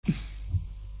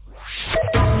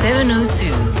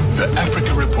702. The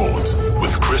Africa Report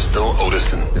with Crystal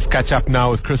Orderson. Let's catch up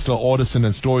now with Crystal Orderson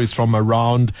and stories from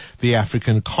around the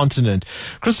African continent.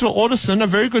 Crystal Orderson, a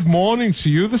very good morning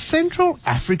to you. The Central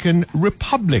African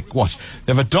Republic,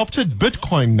 they've adopted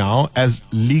Bitcoin now as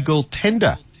legal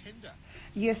tender.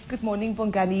 Yes, good morning,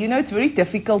 Bongani. You know, it's very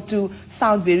difficult to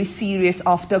sound very serious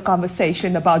after a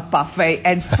conversation about buffet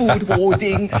and food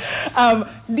hoarding.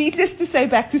 Needless to say,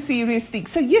 back to serious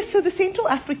things. So the Central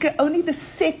Africa, only the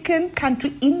second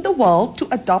country in the world to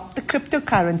adopt the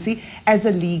cryptocurrency as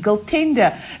a legal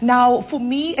tender. Now, for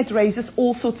me, it raises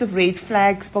all sorts of red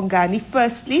flags, Bongani.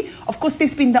 Firstly, of course,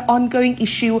 there's been the ongoing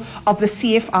issue of the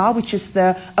CFR, which is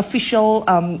the official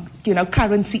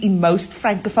currency in most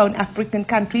Francophone African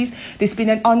countries. There's been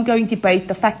an ongoing debate,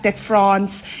 the fact that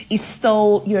France is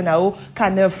still,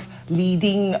 kind of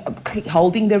leading,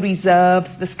 holding the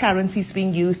reserves. This currency is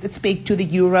being used. It's pegged to the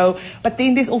euro. But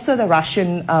then there's also the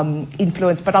Russian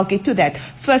influence. But I'll get to that.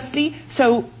 Firstly,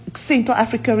 Central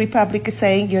African Republic is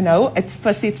saying,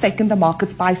 it's taken the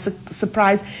markets by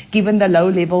surprise, given the low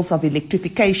levels of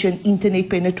electrification, internet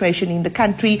penetration in the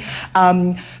country.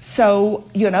 But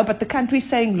the country is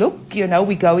saying, look,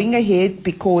 we're going ahead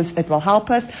because it will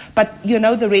help us. But,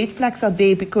 the red flags are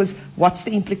there because what's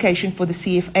the implication for the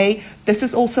CFA? This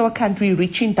is also a country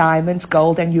rich in diamonds,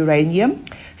 gold and uranium.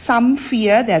 Some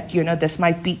fear that, this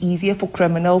might be easier for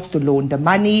criminals to launder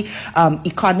money.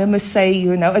 Economists say,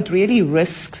 it really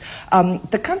risks.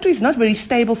 The country is not very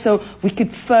stable, so we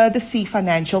could further see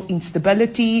financial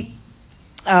instability.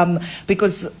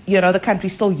 Because, the country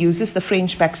still uses the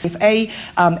French-backed CFA,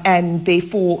 and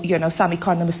therefore, some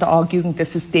economists are arguing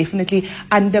this is definitely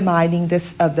undermining the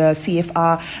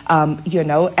CFR,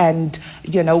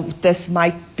 this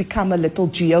might become a little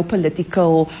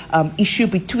geopolitical issue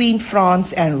between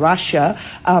France and Russia.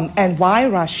 And why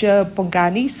Russia,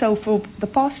 Bongani? So for the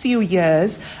past few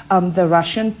years, the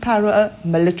Russian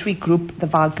paramilitary group, the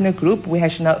Wagner Group,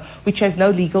 which has no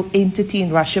legal entity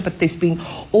in Russia, but there's been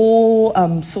all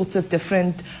sorts of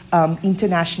different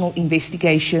international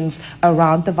investigations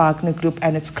around the Wagner Group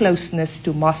and its closeness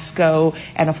to Moscow,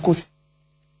 and of course.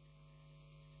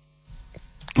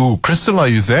 Crystal, are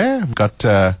you there? I've got.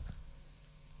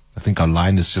 I think our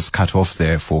line is just cut off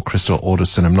there for Crystal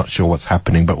Orderson. I'm not sure what's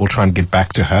happening, but we'll try and get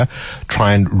back to her,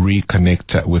 try and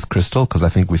reconnect with Crystal, because I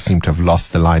think we seem to have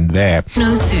lost the line there.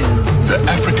 The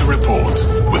Africa Report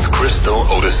with Crystal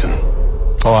Orderson.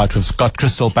 All right, we've got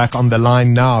Crystal back on the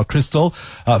line now. Crystal,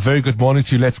 very good morning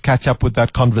to you. Let's catch up with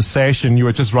that conversation. You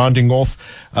were just rounding off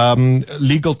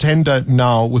legal tender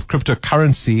now with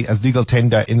cryptocurrency as legal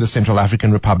tender in the Central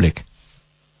African Republic.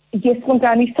 Yes,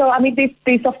 Bongani. So,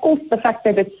 there's of course the fact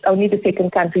that it's only the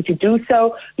second country to do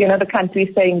so. The country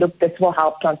is saying, look, this will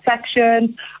help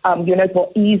transactions. It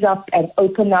will ease up and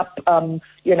open up,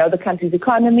 the country's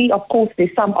economy. Of course,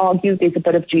 there's some argue there's a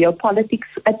bit of geopolitics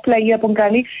at play here,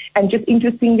 Bongani. And just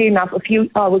interestingly enough, a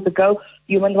few hours ago,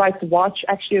 Human Rights Watch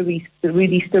actually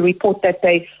released a report that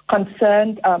they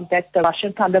concerned that the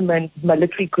Russian parliament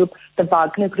military group, the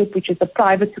Wagner Group, which is a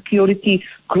private security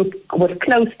group with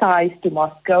close ties to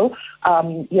Moscow.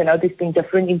 There's been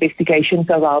different investigations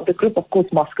around the group. Of course,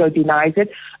 Moscow denies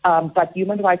it. But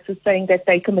Human Rights is saying that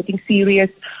they're committing serious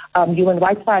human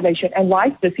rights violation. And why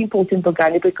is this important,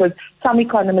 Bongani? Because some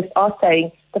economists are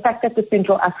saying the fact that the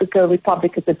Central African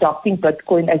Republic is adopting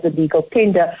Bitcoin as a legal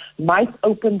tender might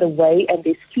open the way, and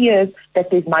there's fears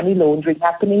that there's money laundering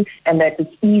happening and that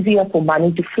it's easier for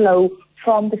money to flow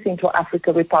from the Central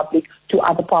African Republic to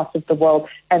other parts of the world.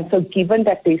 And so given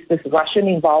that there's this Russian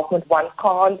involvement, one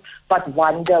can't but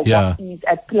wonder what is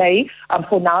at play.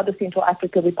 For now, the Central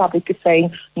African Republic is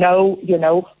saying, no,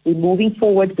 we're moving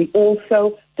forward. We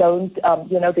also don't,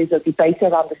 there's a debate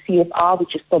around the CFR,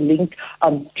 which is still linked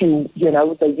to,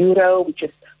 the euro, which is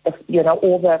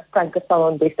all the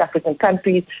Francophone West African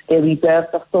countries. Their reserves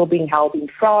are still being held in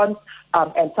France.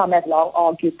 And some have long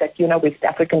argued that, West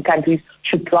African countries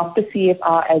should drop the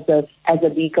CFR as a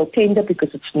legal tender because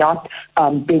it's not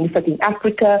benefiting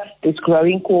Africa. There's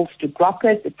growing calls to drop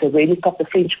it. It's a relic of the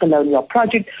French colonial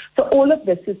project. So all of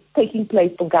this is taking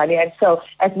place, Bongani. And so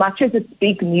as much as it's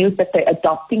big news that they're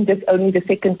adopting this, only the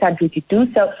second country to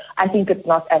do so, I think it's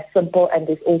not as simple, and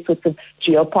there's all sorts of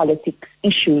geopolitics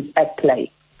issues at play.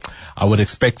 I would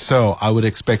expect so.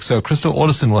 Crystal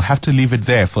Orderson will have to leave it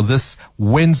there for this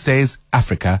Wednesday's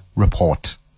Africa Report.